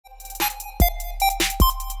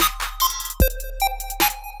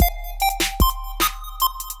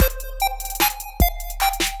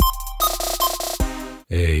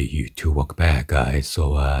YouTube. Welcome back, guys.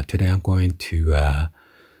 So today I'm going to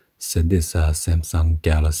set this Samsung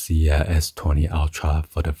Galaxy S20 Ultra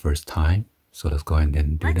for the first time. So let's go ahead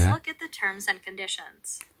and do that. Let's look at the terms and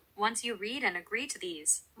conditions. Once you read and agree to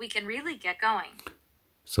these, we can really get going.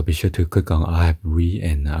 So be sure to click on I have read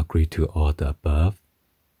and agree to all the above.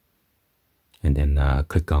 And then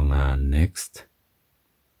click on next.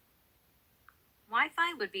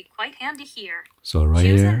 Wi-Fi would be quite handy here. So right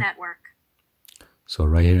Choose here. a network. So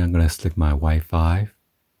right here, I'm going to select my Wi-Fi.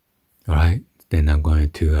 All right. Then I'm going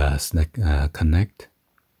to select connect.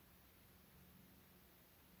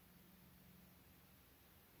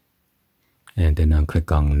 And then I'll click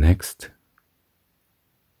on next.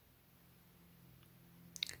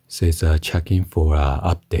 It says checking for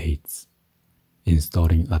updates,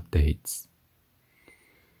 installing updates.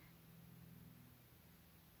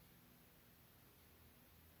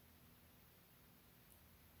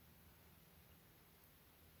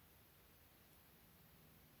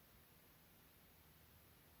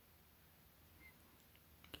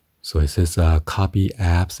 So it says copy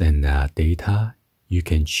apps and data. You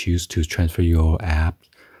can choose to transfer your apps,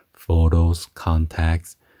 photos,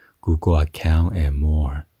 contacts, Google account, and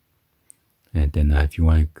more. And then if you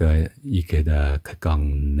want to go, you could click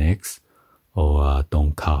on next or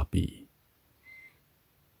don't copy.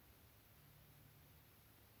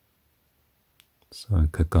 So I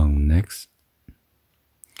click on next.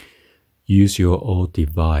 Use your old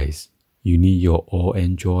device. You need your old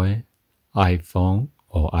Android, iPhone,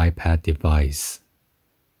 or iPad device.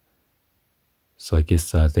 So I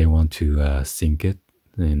guess they want to sync it.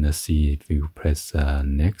 And let's see if you press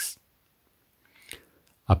next.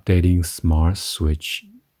 Updating smart switch.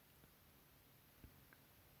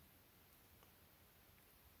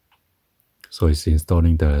 So it's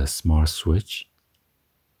installing the smart switch.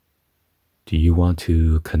 Do you want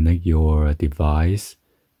to connect your device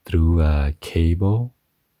through a cable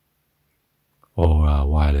or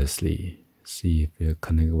wirelessly? See if you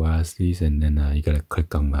connect wirelessly, and then you gotta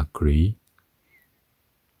click on agree.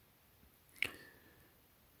 It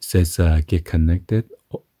says get connected.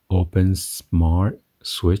 Open smart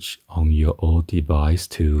switch on your old device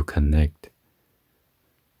to connect.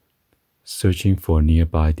 Searching for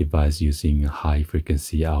nearby device using high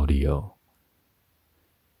frequency audio.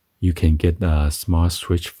 You can get a smart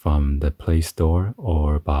switch from the Play Store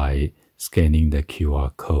or by scanning the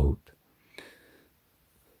QR code.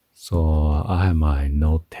 So I have my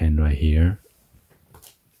Note 10 right here.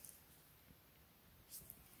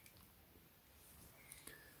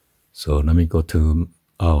 So let me go to,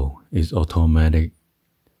 it's automatic.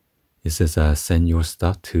 It says send your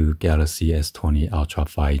stuff to Galaxy S20 Ultra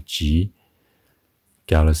 5G.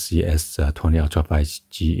 Galaxy S20 Ultra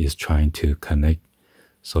 5G is trying to connect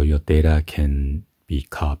so your data can be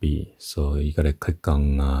copied. So you gotta click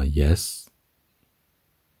on yes.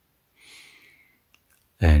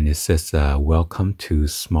 And it says welcome to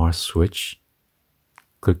Smart Switch.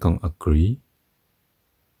 Click on agree.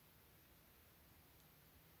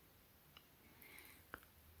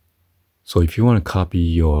 So if you want to copy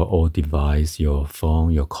your old device, your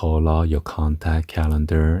phone, your call log, your contact,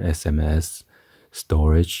 calendar, SMS,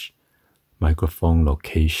 storage, microphone,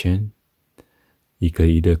 location, you could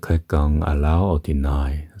either click on allow or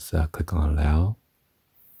deny. So click on allow.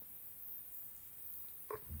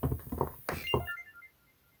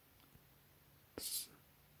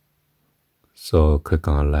 So click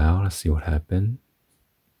on allow, let's see what happens.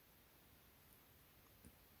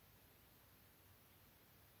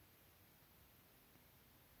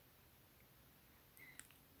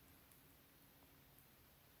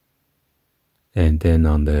 And then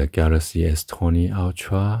on the Galaxy S20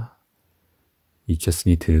 Ultra, you just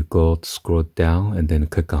need to scroll down and then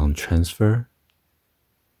click on transfer.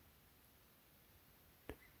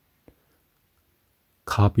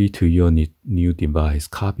 Copy to your new device.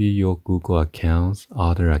 Copy your Google accounts,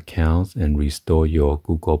 other accounts, and restore your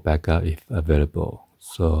Google backup if available.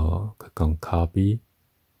 So click on copy.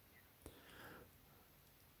 I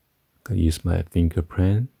can use my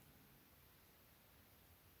fingerprint.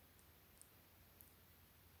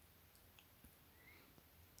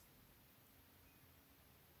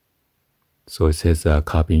 So it says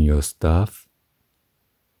copying your stuff.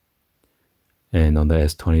 And on the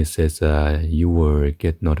S20 it says you will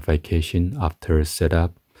get notification after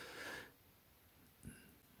setup.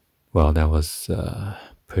 Well, that was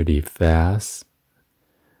pretty fast.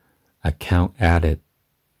 Account added.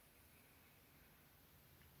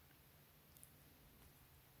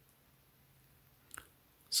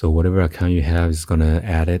 So whatever account you have is gonna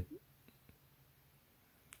add it.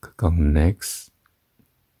 Click on next.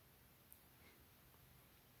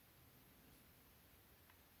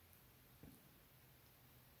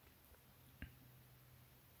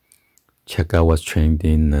 check out what's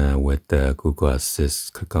trending with the Google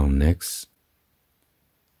Assist. Click on Next.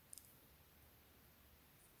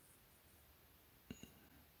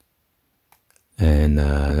 And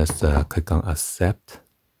let's click on Accept.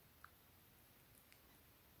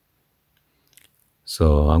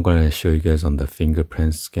 So I'm going to show you guys on the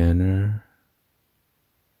fingerprint scanner.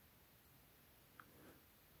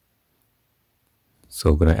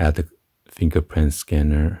 So we're going to add the fingerprint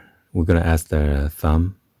scanner. We're going to add the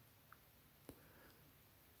thumb.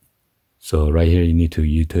 So right here, you need to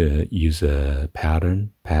use a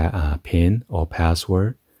pattern, pin or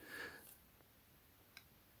password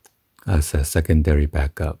as a secondary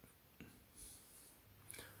backup.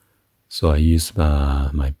 So I use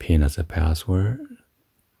my pin as a password.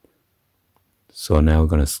 So now we're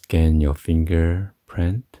going to scan your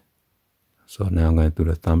fingerprint. So now I'm going to do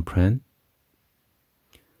the thumbprint.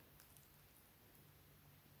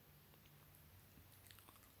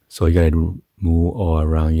 So you got to move all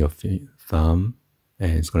around your thumb,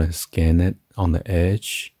 and it's going to scan it on the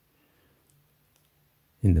edge,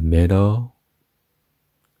 in the middle.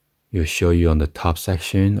 It'll show you on the top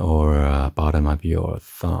section or bottom of your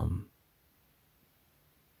thumb.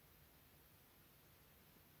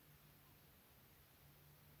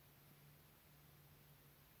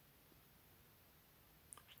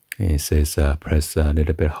 And it says press a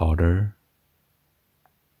little bit harder.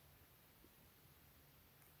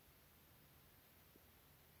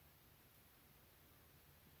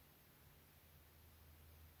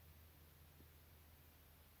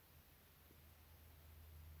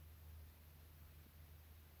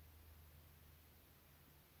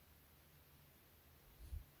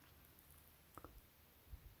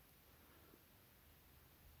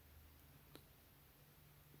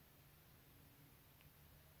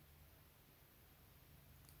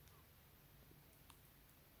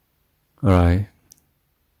 All right,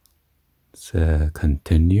 let's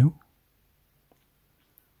continue.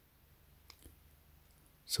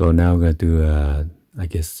 So now we're going to do, I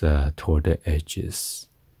guess, toward the edges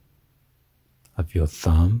of your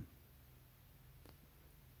thumb.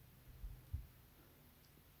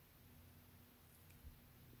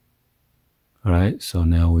 All right, so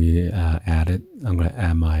now we added, I'm going to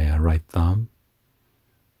add my right thumb.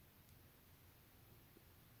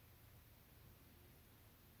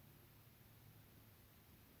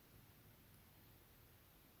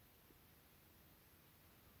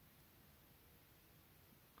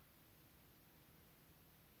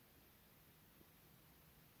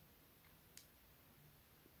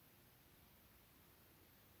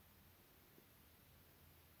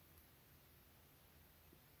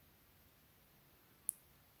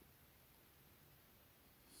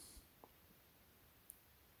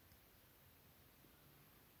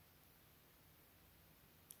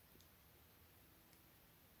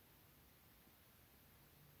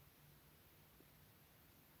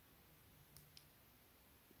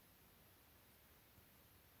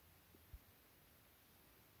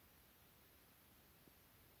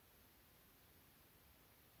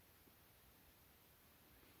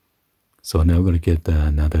 So now we're going to get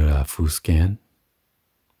another full scan.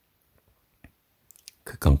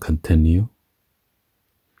 Click on continue.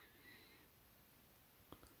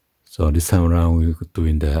 So this time around, we're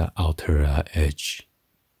doing the outer edge.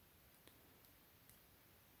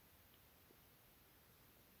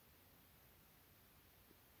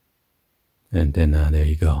 And then there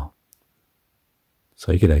you go.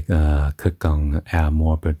 So you could click on add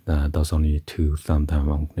more, but those only two, sometimes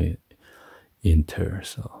only enter.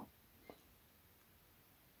 So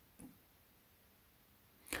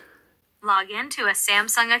log into a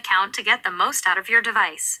Samsung account to get the most out of your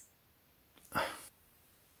device.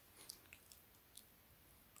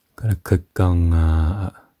 gonna click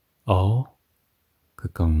on all,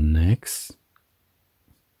 click on next.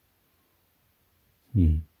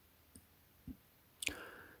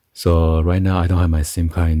 So right now I don't have my SIM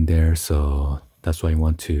card in there, so that's why I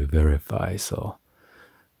want to verify. So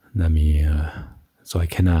let me, so I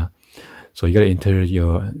cannot, so you gotta enter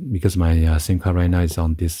your, because my SIM card right now is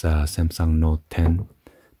on this Samsung Note 10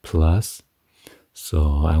 Plus.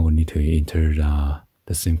 So I will need to enter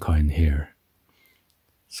the SIM card in here.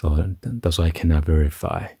 So that's why I cannot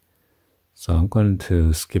verify. So I'm going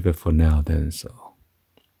to skip it for now then. So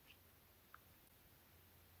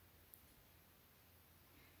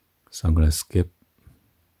I'm going to skip.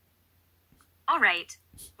 All right,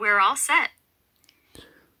 we're all set.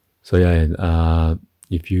 So yeah,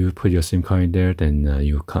 if you put your SIM card in there, then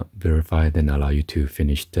you can't verify, then allow you to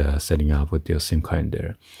finish the setting up with your SIM card in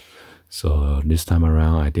there. So this time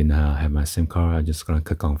around, I didn't have my SIM card. I'm just going to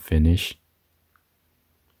click on finish.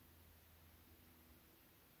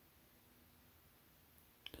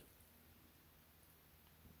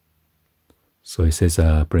 So it says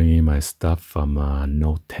bringing my stuff from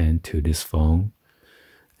Note 10 to this phone,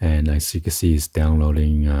 and as you can see, it's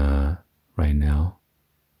downloading right now.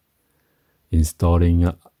 Installing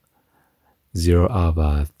 0 out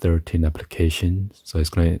of 13 applications, so it's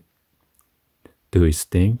going to do its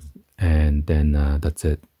thing, and then that's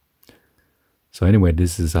it. So anyway,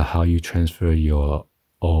 this is how you transfer your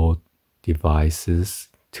old devices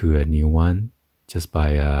to a new one, just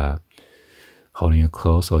by holding it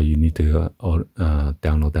close, or you need to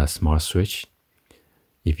download that smart switch.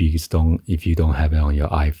 If you don't have it on your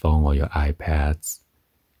iPhone or your iPads.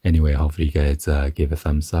 Anyway, hopefully you guys give a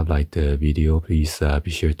thumbs up, like the video. Please be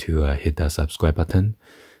sure to hit that subscribe button,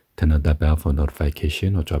 turn on that bell for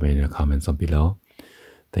notification, or drop me in the comments on below.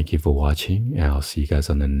 Thank you for watching, and I'll see you guys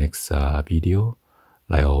on the next video.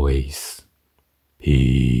 Like always,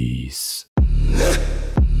 peace.